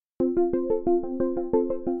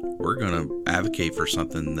We're going to advocate for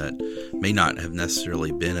something that may not have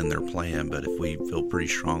necessarily been in their plan, but if we feel pretty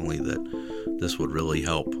strongly that this would really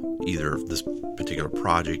help either this particular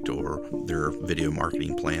project or their video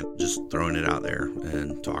marketing plan, just throwing it out there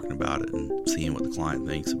and talking about it and seeing what the client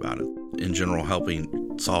thinks about it. In general,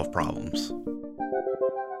 helping solve problems.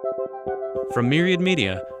 From Myriad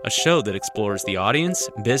Media, a show that explores the audience,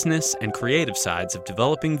 business, and creative sides of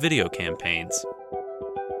developing video campaigns.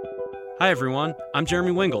 Hi everyone, I'm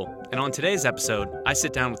Jeremy Wingle, and on today's episode, I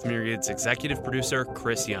sit down with Myriad's executive producer,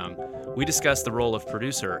 Chris Young. We discuss the role of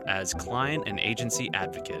producer as client and agency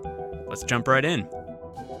advocate. Let's jump right in.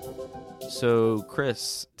 So,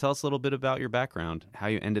 Chris, tell us a little bit about your background, how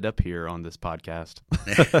you ended up here on this podcast.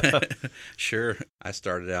 Sure. I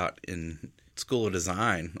started out in School of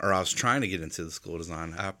Design, or I was trying to get into the School of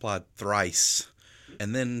Design. I applied thrice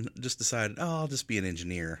and then just decided, I'll just be an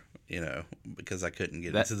engineer, because I couldn't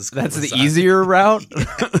get into the School of Design. That's the easier route?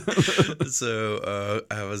 So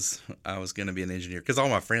I was going to be an engineer because all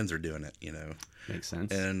my friends are doing it, Makes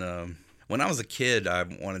sense. And when I was a kid, I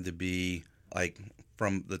wanted to be,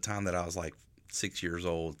 from the time that I was 6 years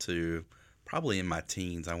old to probably in my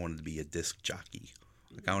teens, I wanted to be a disc jockey.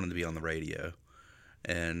 I wanted to be on the radio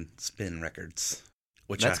and spin records.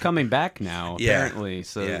 That's coming back now, apparently. Yeah,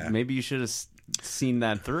 so maybe you should have seen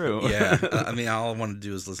that through. Yeah. All I wanted to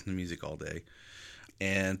do is listen to music all day.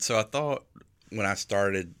 And so I thought when I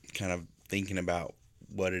started kind of thinking about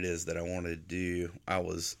what it is that I wanted to do, I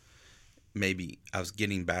was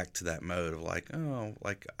getting back to that mode of I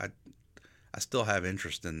still have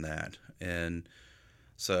interest in that. And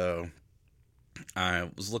so I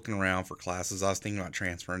was looking around for classes. I was thinking about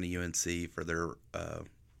transferring to UNC for their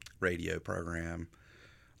radio program.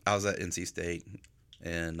 I was at NC State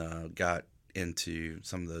and got into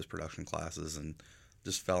some of those production classes and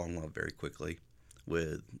just fell in love very quickly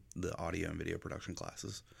with the audio and video production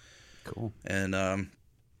classes. Cool. And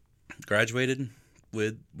graduated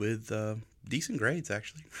with decent grades,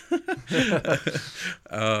 actually.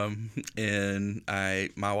 And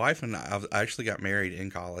my wife and I actually got married in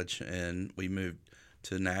college, and we moved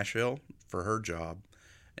to Nashville for her job.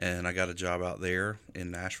 And I got a job out there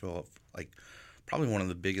in Nashville, probably one of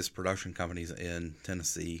the biggest production companies in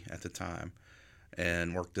Tennessee at the time,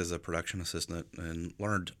 and worked as a production assistant and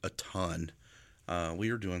learned a ton.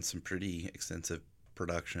 We were doing some pretty extensive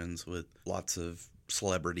productions with lots of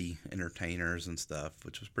celebrity entertainers and stuff,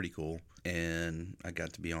 which was pretty cool. And I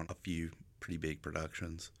got to be on a few pretty big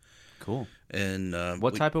productions. Cool. And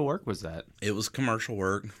what type of work was that? It was commercial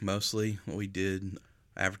work mostly. We did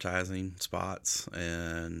advertising spots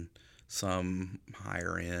and some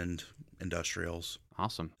higher end industrials.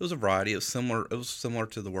 Awesome. It was a variety. It was similar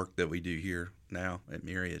to the work that we do here now at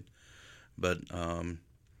Myriad. But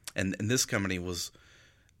and this company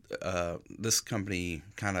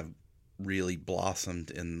kind of really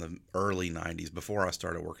blossomed in the early 90s before I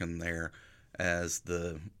started working there as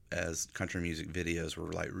country music videos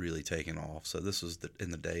were really taking off. So this was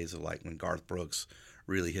in the days of when Garth Brooks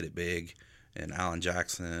really hit it big and Alan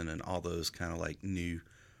Jackson and all those kind of new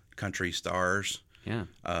country stars. Yeah.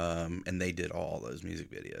 And they did all those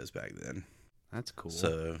music videos back then. That's cool.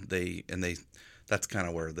 So that's kind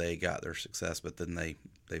of where they got their success, but then they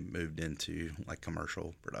moved into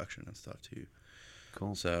commercial production and stuff too.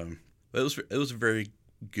 Cool. So it was a very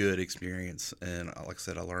good experience, and like I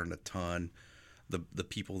said, I learned a ton. The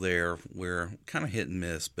people there were kind of hit and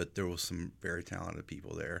miss, but there was some very talented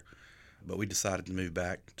people there. But we decided to move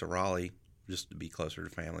back to Raleigh just to be closer to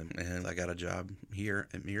family, and I got a job here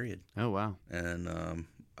at Myriad. Oh wow! And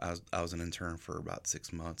I was an intern for about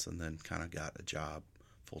 6 months, and then kind of got a job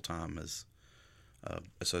full time as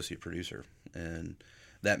associate producer, and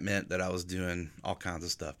that meant that I was doing all kinds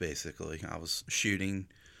of stuff. Basically, I was shooting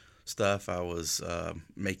stuff. I was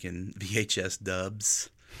making VHS dubs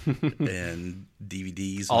and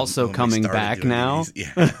DVDs. Also when coming back now.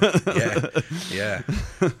 DVDs. Yeah.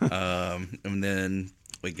 And then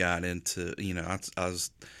we got into, I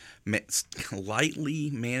was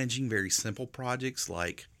lightly managing very simple projects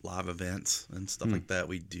like live events and stuff like that.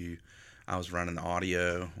 I was running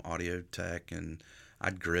audio tech, and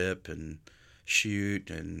I'd grip and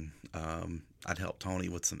shoot, and I'd help Tony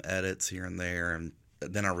with some edits here and there. And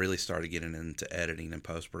then I really started getting into editing and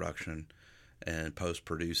post-production and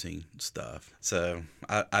post-producing stuff. So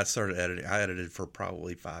I started editing. I edited for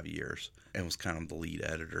probably 5 years and was kind of the lead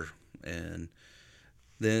editor. And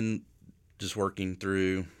then just working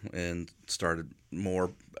through and started more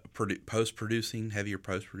post-producing, heavier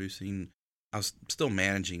post-producing. I was still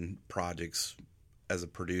managing projects as a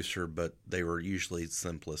producer, but they were usually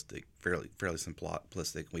simplistic, fairly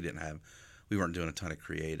simplistic. We we weren't doing a ton of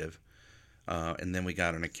creative. And then we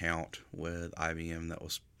got an account with IBM that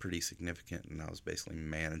was pretty significant, and I was basically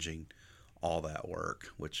managing all that work,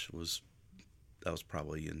 that was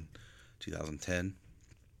probably in 2010,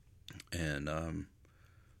 and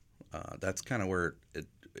that's kind of where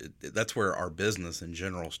that's where our business in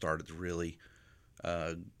general started to really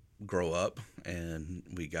grow up, and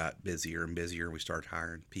we got busier and busier. We started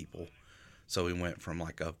hiring people, so we went from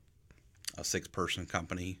like a 6-person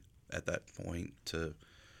company at that point to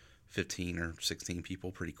 15 or 16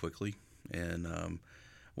 people pretty quickly. And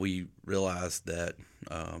we realized that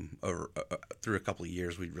through a couple of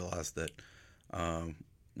years, we realized that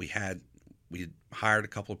we hired a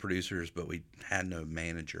couple of producers, but we had no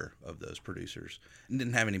manager of those producers, and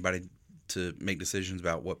didn't have anybody to make decisions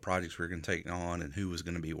about what projects we were going to take on and who was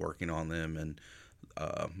going to be working on them, and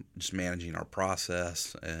just managing our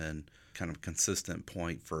process and kind of consistent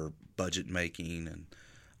point for budget making.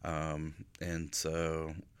 And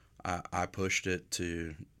so I pushed it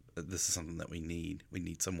to, this is something that we need. We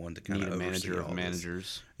need someone to kind of oversee manager of all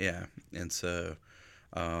managers. This. Yeah, and so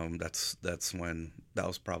that's when, that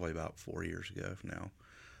was probably about 4 years ago now,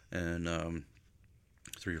 and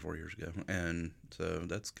 3 or 4 years ago, and so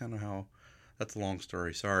that's kind of how. That's a long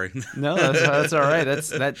story. Sorry. No, that's all right.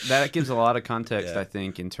 That gives a lot of context, Yeah. I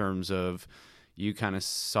think, in terms of you kind of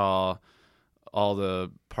saw all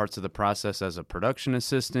the parts of the process as a production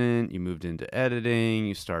assistant. You moved into editing.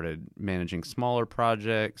 You started managing smaller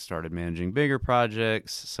projects, started managing bigger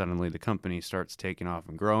projects. Suddenly the company starts taking off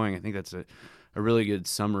and growing. I think that's a really good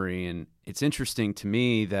summary. And it's interesting to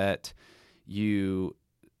me that you,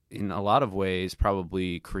 in a lot of ways,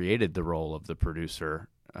 probably created the role of the producer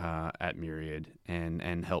at Myriad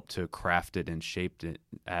and helped to craft it and shaped it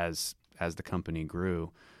as the company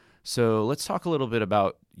grew. So let's talk a little bit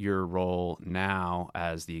about your role now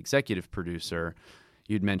as the executive producer.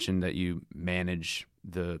 You'd mentioned that you manage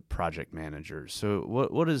the project managers. So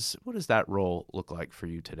what does that role look like for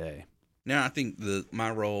you today? Now, I think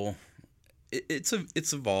my role, it's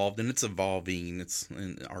evolved, and it's evolving.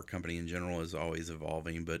 And our company in general is always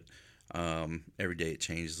evolving, but every day it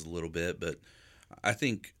changes a little bit. But I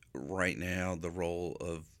think right now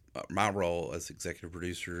my role as executive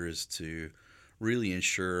producer is to really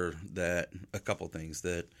ensure that a couple of things,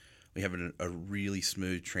 that we have a really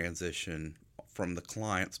smooth transition from the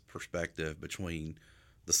client's perspective between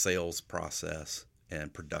the sales process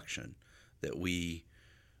and production, that we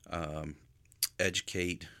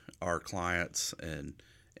educate our clients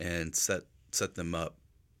and set them up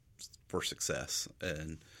for success.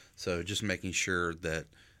 And so just making sure that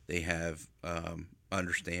they have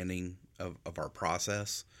understanding of our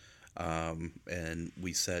process, and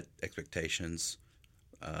we set expectations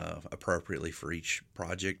appropriately for each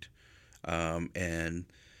project, and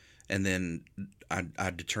then I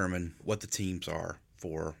determine what the teams are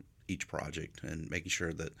for each project, and making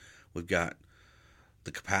sure that we've got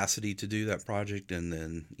the capacity to do that project, and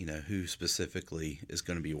then who specifically is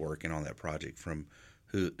going to be working on that project, from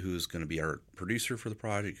who's going to be our producer for the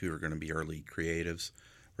project, who are going to be our lead creatives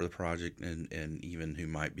for the project, and even who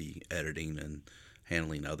might be editing and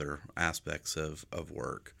handling other aspects of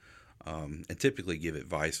work, and typically give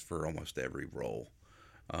advice for almost every role.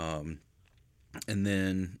 And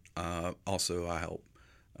then also I help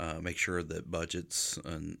make sure that budgets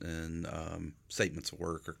and statements of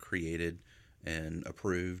work are created and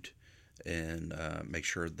approved, and make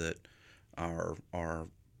sure that our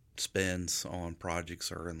spends on projects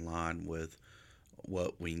are in line with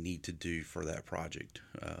what we need to do for that project.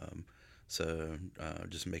 So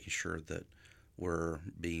just making sure that we're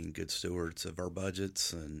being good stewards of our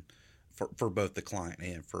budgets, and for both the client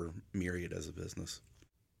and for Myriad as a business.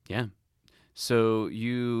 Yeah. So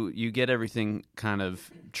you get everything kind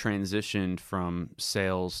of transitioned from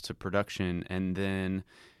sales to production, and then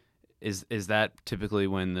is that typically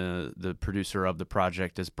when the producer of the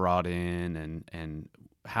project is brought in, and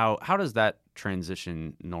how does that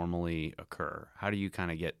transition normally occur? How do you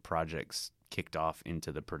kind of get projects kicked off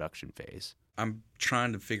into the production phase? I'm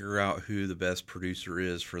trying to figure out who the best producer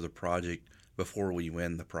is for the project before we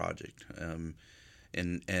win the project. And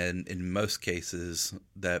in most cases,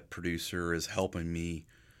 that producer is helping me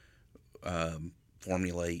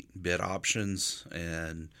formulate bid options,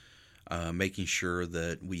 and making sure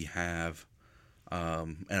that we have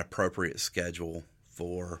an appropriate schedule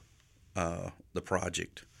for the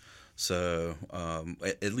project. So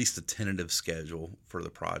at least a tentative schedule for the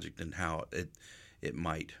project and how it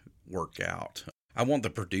might work out. I want the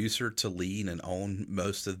producer to lead and own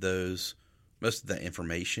most of the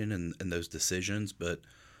information and those decisions, but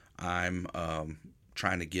I'm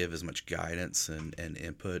trying to give as much guidance and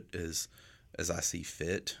input as as I see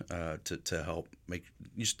fit to help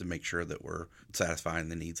to make sure that we're satisfying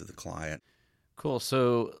the needs of the client. Cool.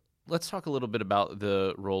 So let's talk a little bit about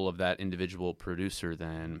the role of that individual producer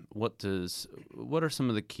then. What are some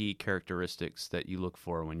of the key characteristics that you look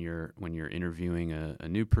for when you're interviewing a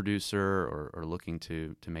new producer or looking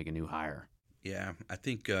to make a new hire? Yeah, I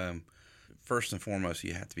think first and foremost,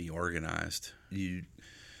 you have to be organized. You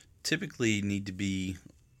typically need to be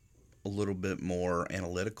a little bit more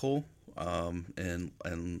analytical and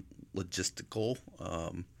logistical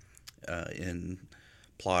in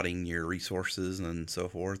plotting your resources and so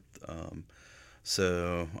forth.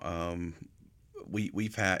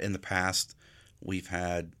 We've had in the past, we've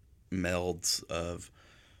had melds of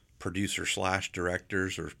producer /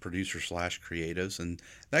 directors or producer / creatives, and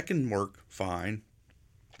that can work fine.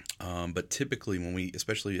 But typically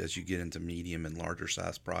especially as you get into medium and larger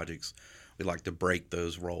size projects, we like to break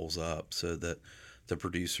those roles up so that the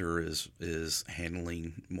producer is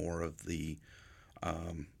handling more of the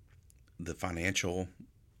financial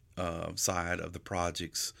side of the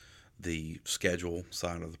projects, the schedule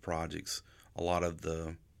side of the projects, a lot of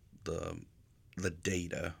the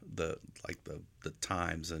data, the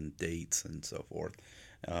times and dates and so forth.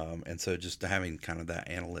 And so just having kind of that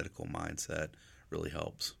analytical mindset really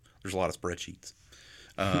helps. There's a lot of spreadsheets.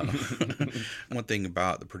 One thing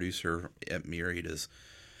about the producer at Myriad is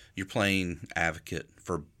you're playing advocate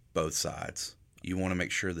for both sides. You want to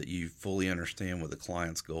make sure that you fully understand what the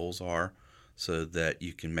client's goals are so that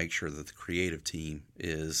you can make sure that the creative team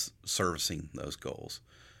is servicing those goals.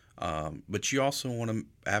 But you also want to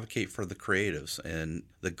advocate for the creatives, and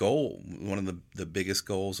the goal, one of the biggest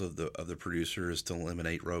goals of the producer is to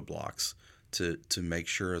eliminate roadblocks, to make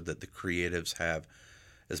sure that the creatives have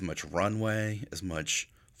as much runway, as much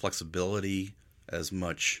flexibility, as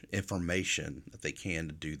much information that they can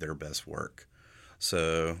to do their best work.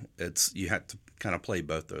 So you have to kind of play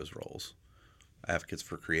both those roles: advocates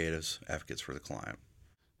for creatives, advocates for the client.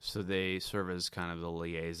 So they serve as kind of the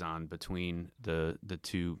liaison between the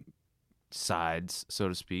two sides, so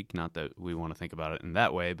to speak. Not that we want to think about it in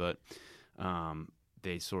that way, but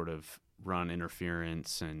they sort of run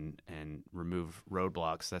interference and remove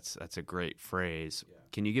roadblocks. That's a great phrase. Yeah.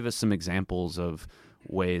 Can you give us some examples of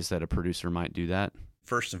ways that a producer might do that?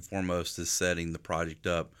 First and foremost is setting the project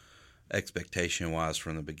up expectation-wise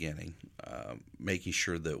from the beginning, making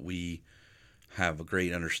sure that we have a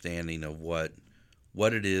great understanding of what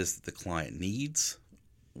it is that the client needs,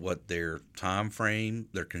 what their time frame,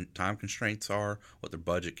 their time constraints are, what their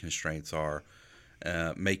budget constraints are,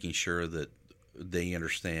 making sure that they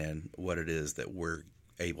understand what it is that we're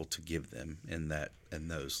able to give them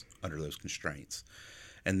under those constraints,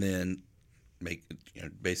 and then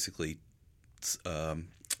basically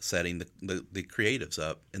setting the creatives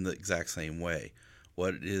up in the exact same way.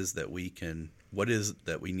 What is that we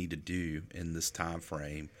need to do in this time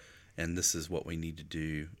frame, and this is what we need to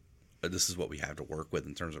do. This is what we have to work with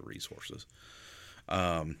in terms of resources.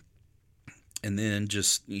 And then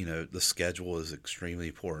just, the schedule is extremely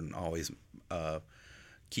important. Always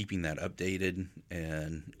keeping that updated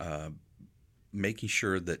and making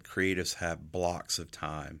sure that creatives have blocks of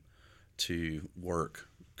time to work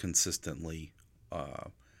consistently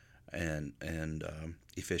and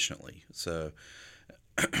efficiently. So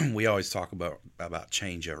we always talk about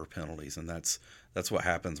changeover penalties, and that's what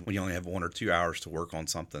happens when you only have 1 or 2 hours to work on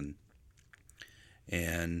something,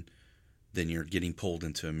 and then you're getting pulled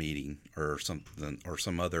into a meeting or something or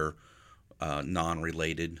some other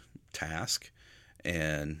non-related task,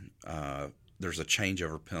 and there's a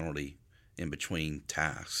changeover penalty in between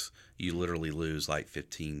tasks. You literally lose like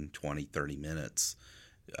 15, 20, 30 minutes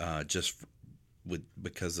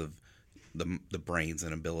because of the brain's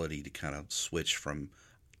inability to kind of switch from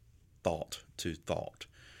thought to thought.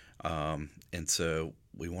 And so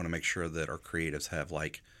we want to make sure that our creatives have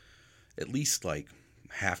at least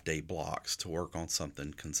half-day blocks to work on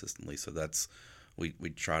something consistently. So we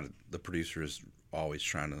try to, the producer is always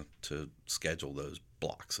trying to schedule those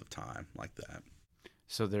blocks of time like that.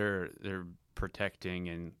 So they're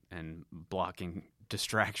protecting and blocking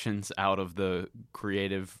distractions out of the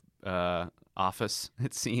creative office,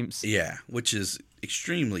 it seems. Yeah, which is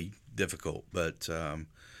extremely difficult, but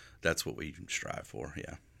that's what we strive for,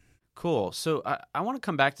 yeah. Cool. So I want to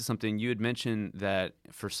come back to something. You had mentioned that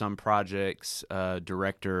for some projects,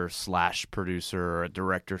 director / producer or a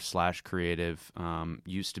director / creative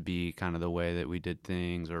used to be kind of the way that we did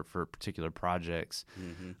things, or for particular projects.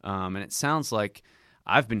 Mm-hmm. And it sounds like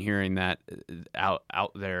I've been hearing that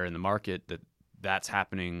out there in the market that's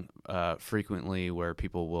happening frequently, where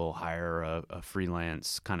people will hire a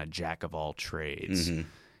freelance kind of jack of all trades. Mm-hmm.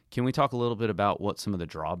 Can we talk a little bit about what some of the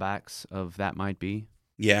drawbacks of that might be?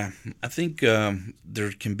 Yeah, I think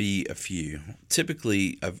there can be a few.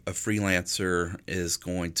 Typically, a freelancer is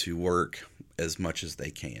going to work as much as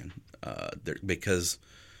they can because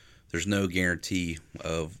there's no guarantee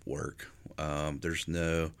of work. There's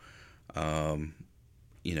no, they're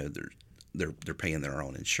paying their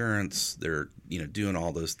own insurance. They're doing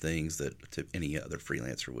all those things that any other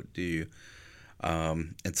freelancer would do.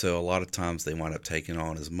 And so a lot of times they wind up taking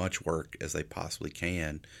on as much work as they possibly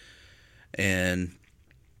can, and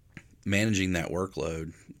managing that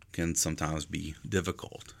workload can sometimes be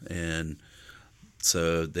difficult. And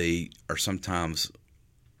so they are sometimes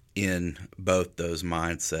in both those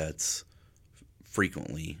mindsets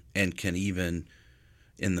frequently, and can even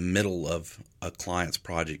in the middle of a client's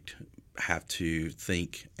project have to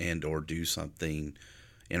think and or do something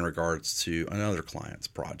in regards to another client's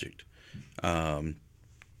project.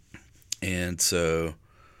 And so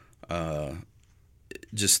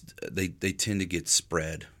just they tend to get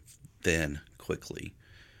spread thin quickly,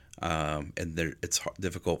 and it's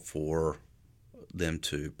difficult for them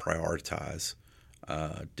to prioritize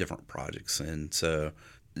different projects. And so,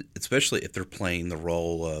 especially if they're playing the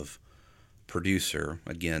role of producer,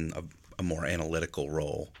 again, a more analytical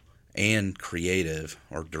role, and creative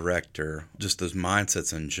or director, just those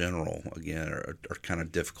mindsets in general, again, are kind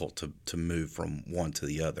of difficult to move from one to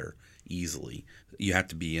the other easily. You have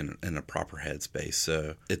to be in a proper headspace.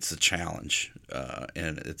 So it's a challenge,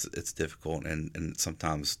 and it's difficult, and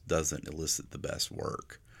sometimes doesn't elicit the best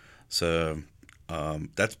work. So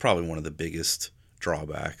that's probably one of the biggest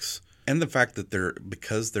drawbacks. And the fact that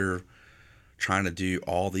because they're trying to do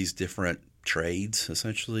all these different trades,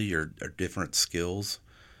 essentially, or different skills,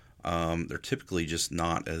 they're typically just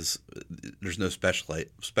not there's no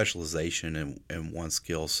specialization in one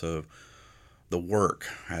skill. So the work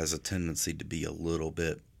has a tendency to be a little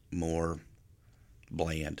bit more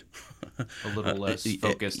bland, a little less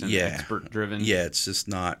focused and expert driven. Yeah, it's just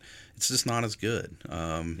not as good.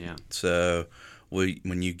 So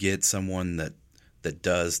when you get someone that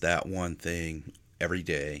does that one thing every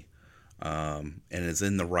day, and is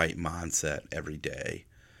in the right mindset every day,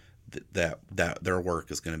 that their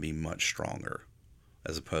work is going to be much stronger,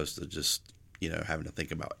 as opposed to just having to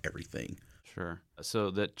think about everything. Sure. So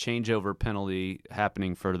the changeover penalty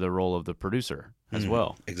happening for the role of the producer as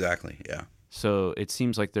well. Exactly. Yeah. So it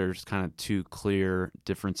seems like there's kind of two clear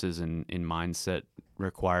differences in mindset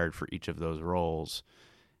required for each of those roles,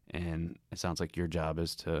 and it sounds like your job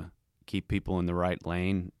is to keep people in the right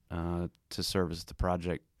lane to service the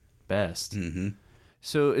project best. Mm-hmm.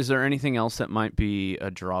 So is there anything else that might be a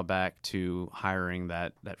drawback to hiring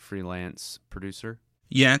that freelance producer?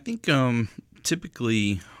 Yeah, I think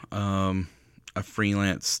typically a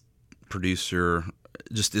freelance producer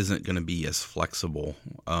just isn't going to be as flexible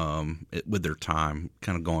with their time.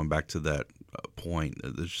 Kind of going back to that point,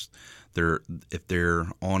 if they're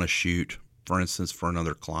on a shoot, for instance, for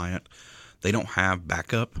another client, they don't have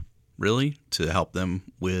backup really to help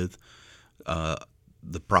them with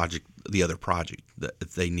the other project, that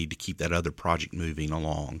if they need to keep that other project moving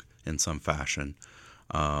along in some fashion.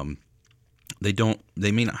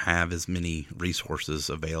 They may not have as many resources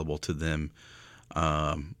available to them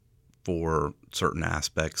for certain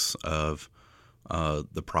aspects of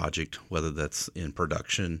the project, whether that's in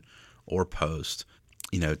production or post.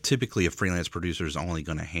 Typically a freelance producer is only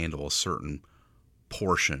going to handle a certain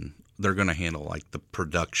portion. They're going to handle like the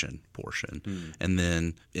production portion. And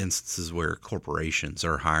then instances where corporations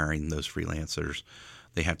are hiring those freelancers,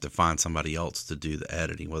 they have to find somebody else to do the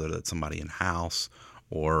editing, whether that's somebody in-house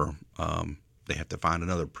or they have to find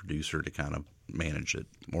another producer to kind of manage it.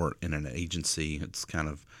 Or in an agency, it's kind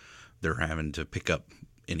of they're having to pick up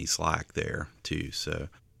any slack there too. So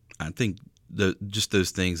I think just those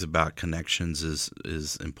things about connections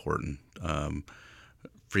is important.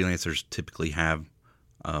 Freelancers typically have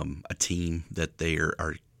a team that they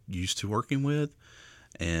are used to working with,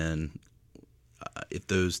 and if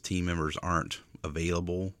those team members aren't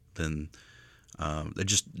available, then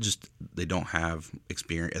they don't have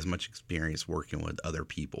as much experience working with other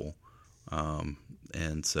people,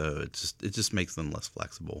 and so it just makes them less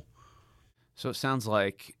flexible. So it sounds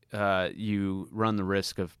like you run the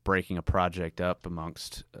risk of breaking a project up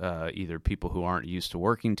amongst either people who aren't used to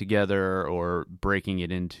working together, or breaking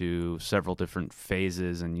it into several different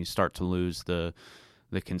phases, and you start to lose the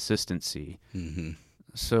consistency. Mm-hmm.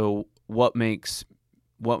 So what makes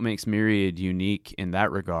Myriad unique in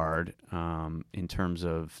that regard, in terms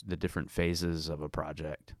of the different phases of a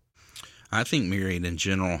project? I think Myriad in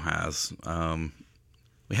general has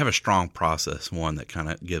we have a strong process, one that kind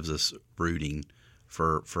of gives us routing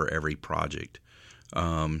for every project.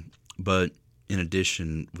 But in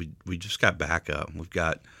addition, we just got backup. We've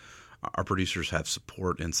got our producers have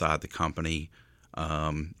support inside the company.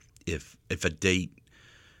 If a date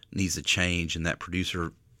needs to change and that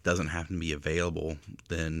producer doesn't happen to be available,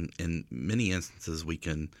 then in many instances we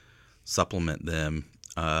can supplement them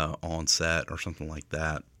on set or something like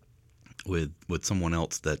that with someone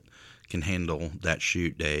else that can handle that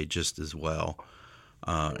shoot day just as well,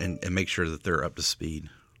 and make sure that they're up to speed.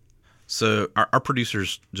 So our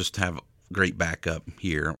producers just have great backup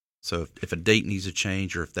here. So if a date needs to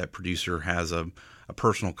change, or if that producer has a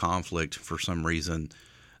personal conflict for some reason,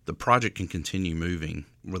 the project can continue moving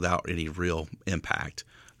without any real impact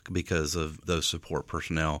because of those support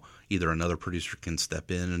personnel. Either another producer can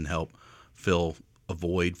step in and help fill a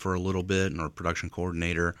void for a little bit, or a production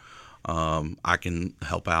coordinator. I can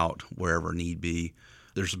help out wherever need be.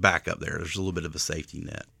 There's a backup there. There's a little bit of a safety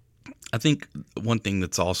net. I think one thing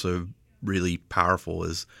that's also really powerful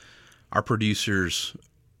is our producers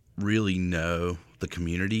really know the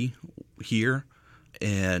community here,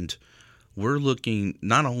 and we're looking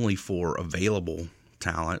not only for available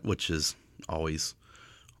talent, which is always,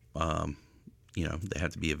 they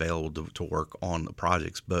have to be available to work on the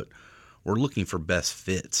projects, but we're looking for best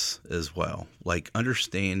fits as well, like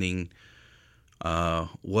understanding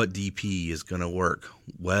what DP is going to work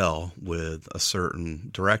well with a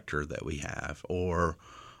certain director that we have, or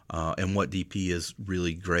and what DP is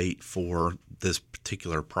really great for this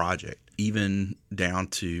particular project, even down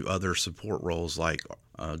to other support roles like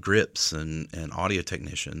grips and audio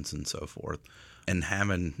technicians and so forth, and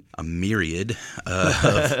having a myriad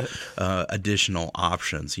of additional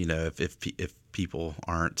options, if people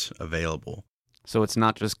aren't available. So it's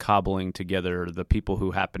not just cobbling together the people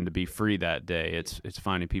who happen to be free that day. It's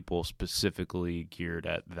finding people specifically geared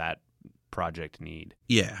at that project need.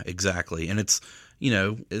 Yeah, exactly. And it's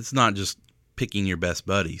not just picking your best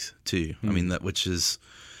buddies too. I mean, that, which is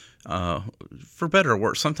for better or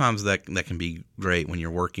worse, sometimes that can be great when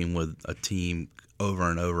you're working with a team over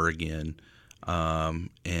and over again, and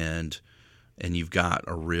you've got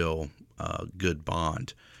a real good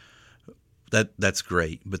bond. That's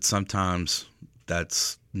great, but sometimes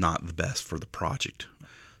that's not the best for the project.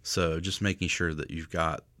 So just making sure that you've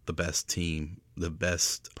got the best team, the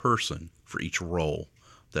best person for each role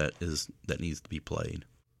that needs to be played.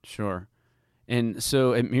 Sure. And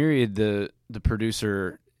so at Myriad, the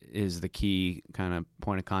producer is the key kind of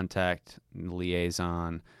point of contact,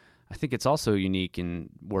 liaison. I think it's also unique and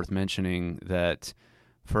worth mentioning that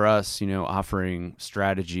for us, offering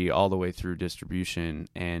strategy all the way through distribution,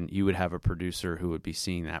 and you would have a producer who would be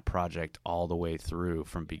seeing that project all the way through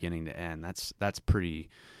from beginning to end. That's pretty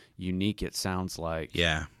unique, it sounds like.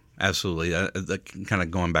 Yeah, absolutely. That kind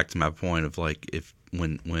of going back to my point of like,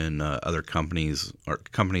 when other companies or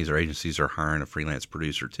agencies are hiring a freelance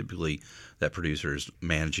producer, typically that producer is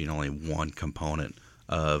managing only one component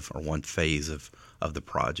or one phase of the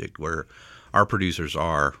project, where our producers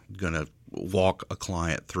are going to walk a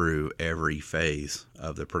client through every phase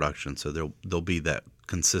of the production. So there'll be that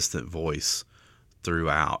consistent voice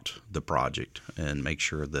throughout the project, and make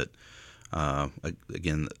sure that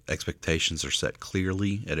again, expectations are set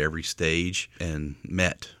clearly at every stage and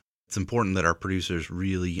met. It's important that our producers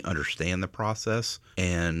really understand the process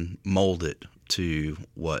and mold it to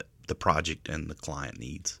what the project and the client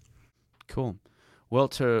needs. Cool. Well,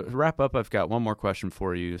 to wrap up, I've got one more question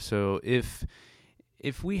for you. So if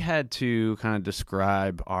we had to kind of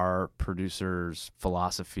describe our producer's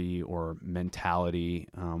philosophy or mentality,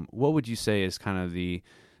 what would you say is kind of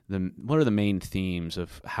what are the main themes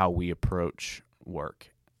of how we approach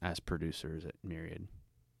work as producers at Myriad?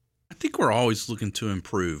 I think we're always looking to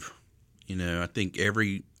improve. I think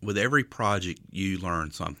with every project you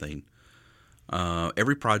learn something.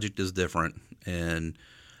 Every project is different, and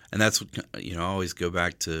that's what, I always go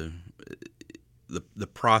back to the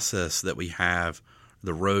process that we have.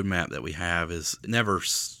 The roadmap that we have is never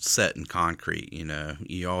set in concrete.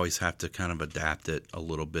 You always have to kind of adapt it a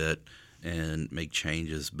little bit and make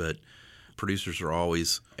changes, but producers are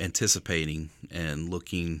always anticipating and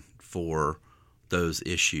looking for those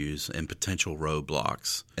issues and potential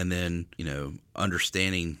roadblocks, and then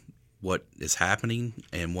understanding what is happening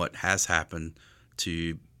and what has happened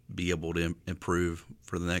to be able to improve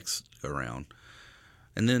for the next go around.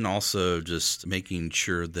 And then also just making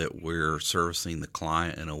sure that we're servicing the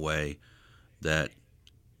client in a way that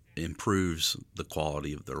improves the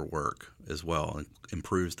quality of their work as well, and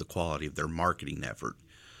improves the quality of their marketing effort.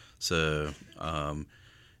 So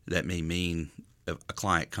that may mean if a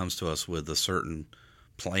client comes to us with a certain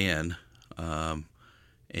plan,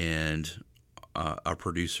 and our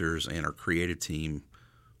producers and our creative team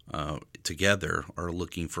together are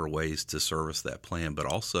looking for ways to service that plan. But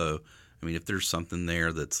also, I mean, if there's something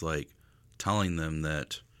there that's like telling them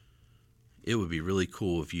that it would be really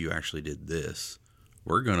cool if you actually did this,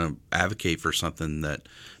 we're going to advocate for something that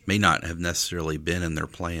may not have necessarily been in their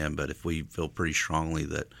plan, but if we feel pretty strongly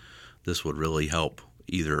that this would really help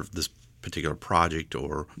either this particular project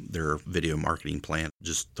or their video marketing plan,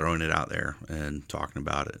 just throwing it out there and talking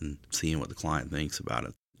about it and seeing what the client thinks about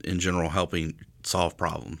it. In general, helping solve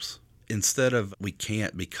problems. Instead of we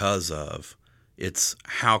can't because of, it's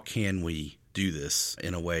how can we do this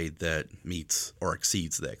in a way that meets or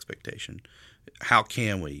exceeds the expectation? How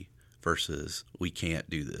can we versus we can't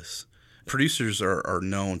do this? Producers are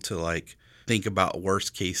known to like think about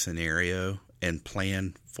worst case scenario and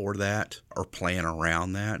plan for that or plan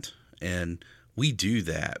around that. And we do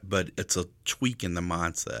that, but it's a tweak in the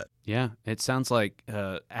mindset. Yeah, it sounds like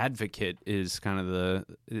advocate is kind of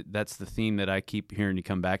that's the theme that I keep hearing you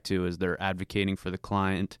come back to, is they're advocating for the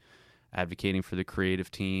client, advocating for the creative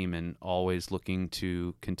team, and always looking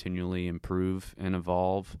to continually improve and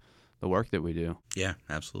evolve the work that we do. Yeah,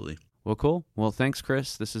 absolutely. Well, cool. Well, thanks,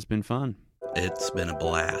 Chris. This has been fun. It's been a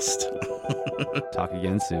blast. Talk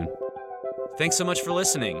again soon. Thanks so much for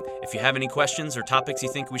listening. If you have any questions or topics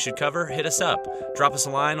you think we should cover, hit us up. Drop us a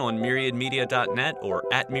line on myriadmedia.net or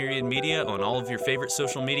 @myriadmedia on all of your favorite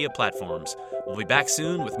social media platforms. We'll be back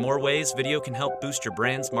soon with more ways video can help boost your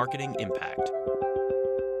brand's marketing impact.